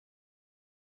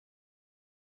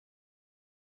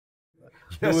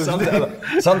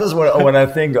Sometimes when I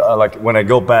think, like when I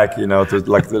go back, you know, to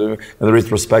like the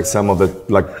retrospect some of the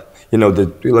like, you know,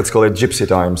 the let's call it gypsy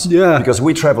times. Yeah. Because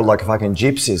we travel like fucking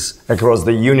gypsies across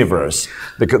the universe,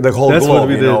 the whole That's globe, what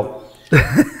we you did. know.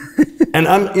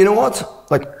 And you know what?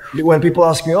 Like when people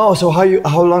ask me, oh, so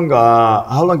how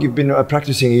long you've been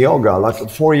practicing yoga? Like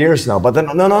 4 years now. But then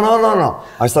no.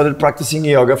 I started practicing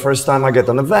yoga first time I get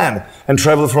on a van and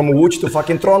travel from Łódź to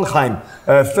fucking Trondheim,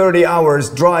 30 hours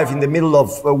drive in the middle of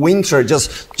winter,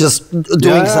 just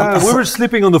doing some. We were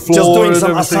sleeping on the floor. Just doing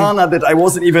some everything. asana that I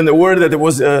wasn't even aware that it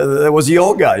was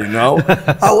yoga. You know,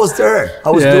 I was there. I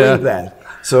was doing that.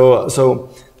 So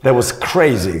that was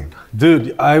crazy.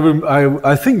 Dude,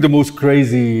 I think the most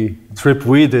crazy trip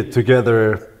we did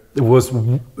together was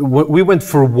we went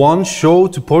for one show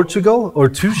to Portugal, or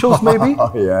 2 shows maybe,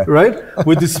 yeah. Right?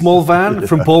 With this small van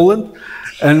from Poland,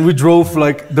 and we drove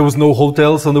like, there was no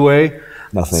hotels on the way.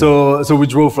 Nothing. So we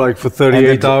drove like for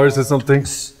 38 hours or something.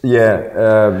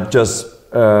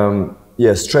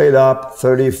 Yeah, straight up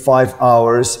 35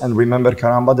 hours. And remember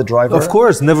Karamba, the driver? Of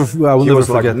course, I will never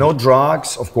forget. Like no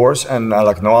drugs, of course, and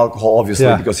like no alcohol,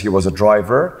 obviously, because he was a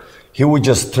driver. He would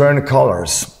just turn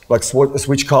colors, like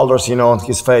switch colors, you know, on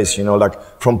his face, you know, like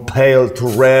from pale to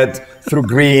red through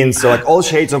green, so like all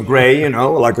shades of gray, you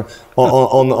know, like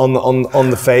on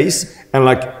the face, and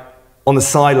like on the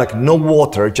side, like no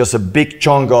water, just a big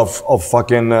chunk of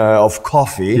fucking of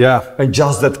coffee, and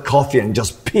just that coffee, and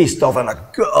just pissed off and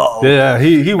like go. Yeah,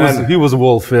 he was a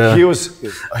wolf. Yeah, he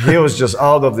was just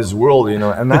out of this world, you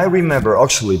know. And I remember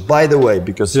actually, by the way,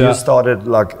 because you started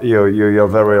like you're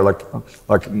very like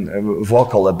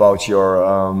vocal about your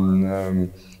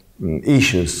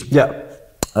issues.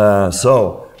 Yeah.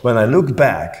 So when I look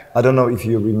back, I don't know if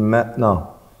you remember.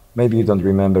 No, maybe you don't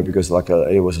remember because like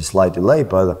it was a slight delay,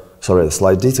 but. Sorry, a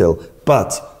slight detail,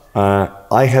 but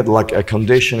I had like a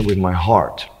condition with my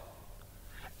heart.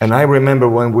 And I remember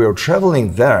when we were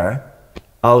traveling there,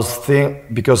 I was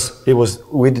thinking, because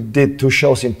we did 2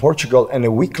 shows in Portugal, and a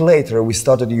week later we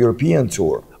started a European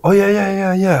tour. Oh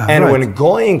yeah. And when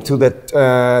going to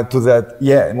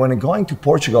when going to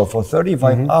Portugal for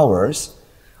 35 hours,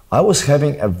 I was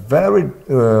having a very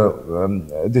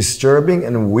disturbing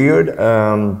and weird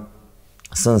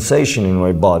sensation in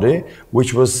my body,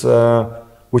 which was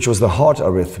the heart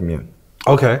arrhythmia.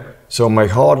 Okay. So my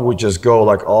heart would just go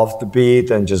like off the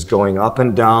beat and just going up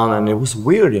and down, and it was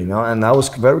weird, you know. And I was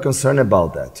very concerned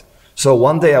about that. So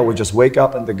one day I would just wake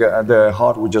up and the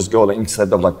heart would just go like,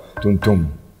 instead of like tum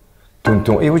tum tum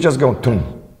tum, it would just go tum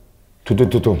tum tum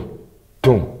tum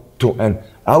tum tum, and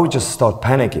I would just start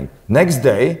panicking. Next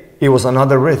day it was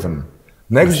another rhythm.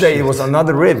 Next day it was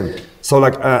another rhythm. So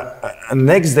like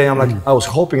next day I'm like, I was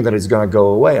hoping that it's gonna go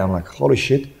away. I'm like, holy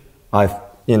shit,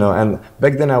 and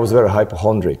back then I was very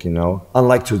hypochondriac, you know,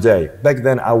 unlike today. Back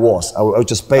then I was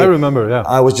just pay. I remember, yeah.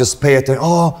 I was just pay attention.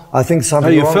 Oh, I think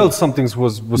something. You wrong. felt something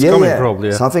was coming, probably.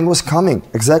 Yeah. Something was coming,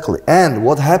 exactly. And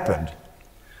what happened?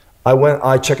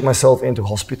 I checked myself into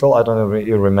hospital. I don't know if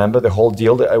you remember the whole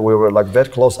deal. We were like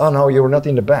that close. Oh no, you were not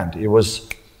in the band. It was.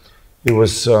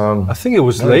 I think it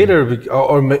was later,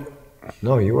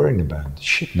 No, you were in the band.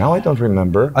 Shit, now I don't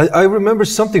remember. I remember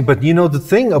something, but you know the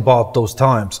thing about those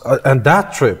times and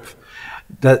that trip,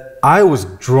 that I was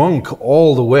drunk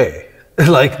all the way.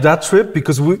 Like that trip,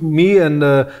 because me and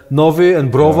Novi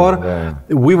and Brovar,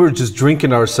 we were just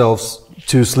drinking ourselves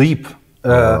to sleep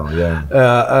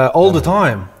all the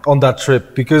time on that trip,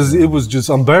 because it was just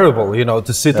unbearable, you know,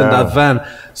 to sit in that van.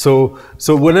 So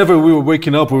whenever we were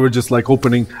waking up, we were just like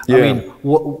opening. I mean,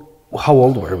 how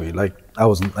old were we? Like I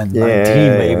was 19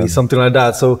 maybe, something like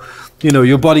that. So, you know,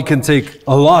 your body can take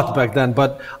a lot back then,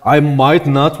 but I might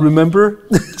not remember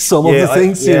some of the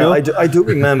things, you know? I do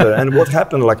remember. And what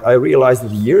happened, like I realized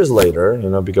that years later, you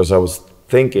know, because I was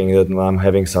thinking that I'm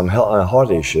having some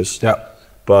heart issues. Yeah.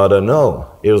 But no,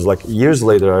 it was like years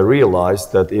later I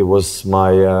realized that it was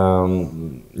my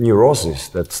neurosis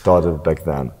that started back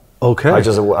then. Okay.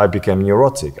 I became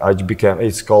neurotic.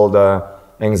 It's called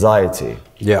anxiety.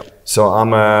 Yeah. So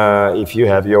if you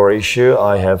have your issue,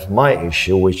 I have my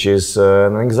issue, which is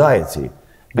an anxiety.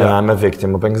 And I'm a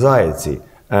victim of anxiety.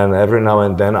 And every now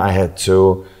and then I had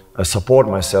to support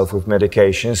myself with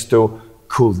medications to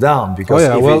cool down, because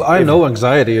I know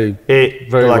anxiety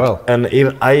very well. And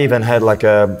I even had like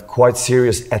a quite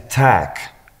serious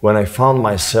attack when I found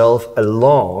myself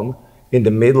alone in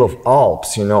the middle of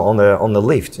Alps, you know, on the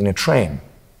lift in a train.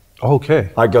 Okay.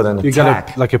 I got an attack. You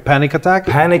got like a panic attack?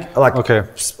 Panic, like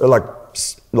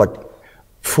like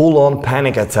full-on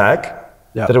panic attack.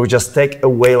 Yeah. That it would just take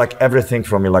away like everything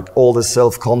from me, like all the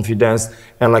self-confidence,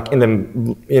 and like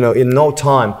in no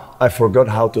time I forgot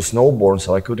how to snowboard, so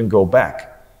I couldn't go back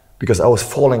because I was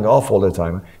falling off all the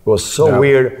time. It was so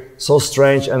weird, so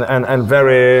strange, and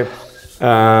very.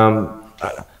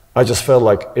 I just felt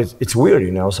like it's weird,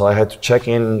 you know. So I had to check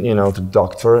in, you know, to the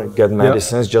doctor, get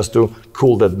medicines just to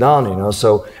cool that down, you know.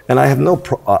 So, and I have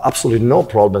absolutely no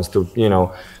problems to, you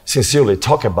know, sincerely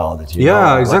talk about it. You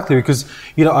know? Exactly. Because,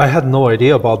 you know, I had no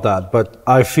idea about that, but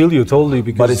I feel you totally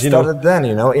because, but it started then,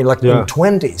 you know, in like in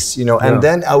 20s, you know, and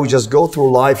then I would just go through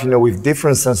life, you know, with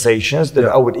different sensations that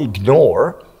I would ignore,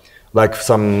 like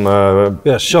some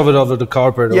shove it over the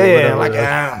carpet. Like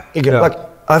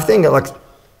I think like.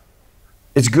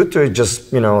 It's good to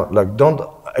just, you know, like don't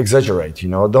exaggerate, you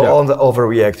know, don't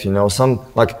overreact, you know. Some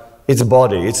like it's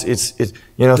body, it's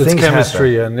you know, it's things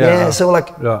chemistry happen. and so like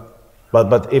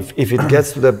but if it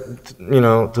gets to the, you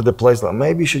know, to the place like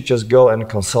maybe you should just go and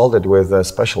consult it with a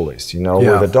specialist, you know,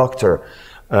 with a doctor,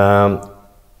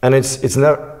 and it's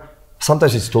not.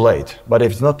 Sometimes it's too late, but if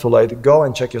it's not too late, go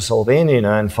and check yourself in, you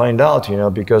know, and find out, you know,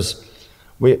 because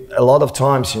a lot of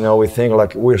times, you know, we think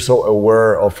like we're so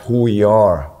aware of who we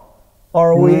are.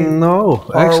 Are we? No,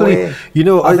 actually, you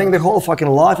know, I think the whole fucking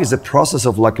life is a process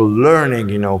of like learning,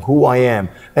 you know, who I am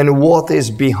and what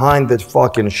is behind that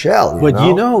fucking shell. But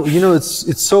you know,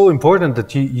 it's so important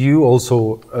that you also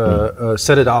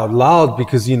said it out loud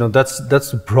because you know that's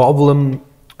the problem,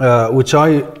 which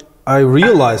I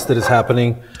realized that is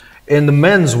happening in the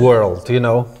men's world. You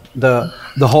know. The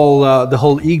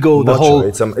whole ego,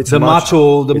 the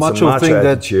macho thing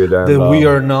that we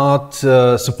are not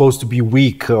supposed to be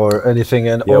weak or anything,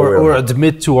 and or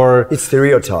admit to our. It's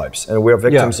stereotypes, and we're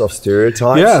victims of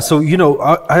stereotypes. Yeah, so you know,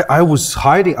 I was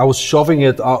hiding, I was shoving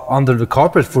it under the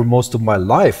carpet for most of my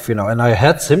life, you know, and I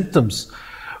had symptoms,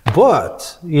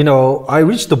 but you know, I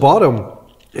reached the bottom,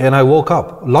 and I woke up.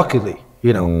 Luckily,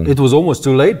 you know, it was almost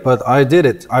too late, but I did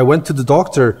it. I went to the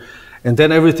doctor. And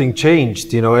then everything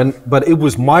changed, you know, but it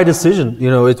was my decision, you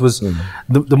know, it was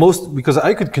the most, because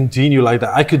I could continue like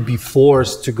that. I could be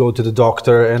forced to go to the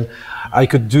doctor and I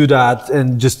could do that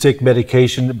and just take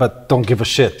medication, but don't give a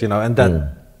shit, you know, and that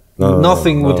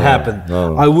nothing would happen.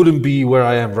 I wouldn't be where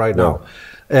I am right now.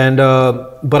 And,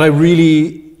 but I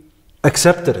really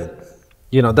accepted it.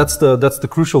 You know, that's the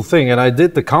crucial thing. And I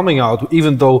did the coming out,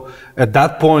 even though at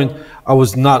that point I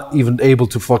was not even able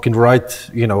to fucking write,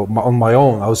 you know, on my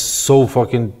own. I was so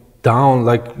fucking down,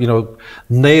 like, you know,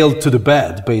 nailed to the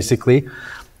bed, basically.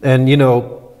 And, you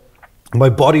know, my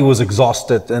body was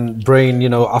exhausted and brain, you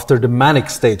know, after the manic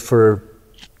state for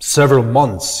several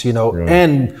months, you know,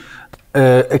 and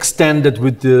extended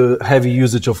with the heavy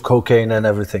usage of cocaine and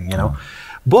everything, you know.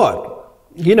 But,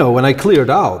 you know, when I cleared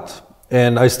out,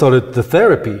 and I started the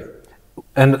therapy,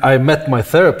 and I met my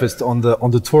therapist on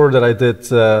the tour that I did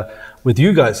with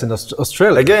you guys in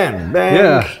Australia. Again, bam.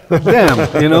 Yeah,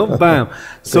 bam, you know, bam.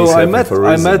 So I met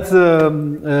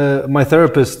my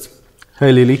therapist.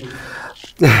 Hey, Lily.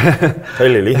 Hey,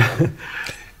 Lily.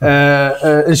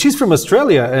 And she's from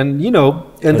Australia, and you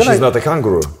know, and then she's not a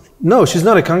kangaroo. No, she's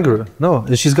not a kangaroo. No,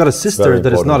 and she's got a sister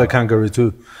that is not a kangaroo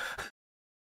too.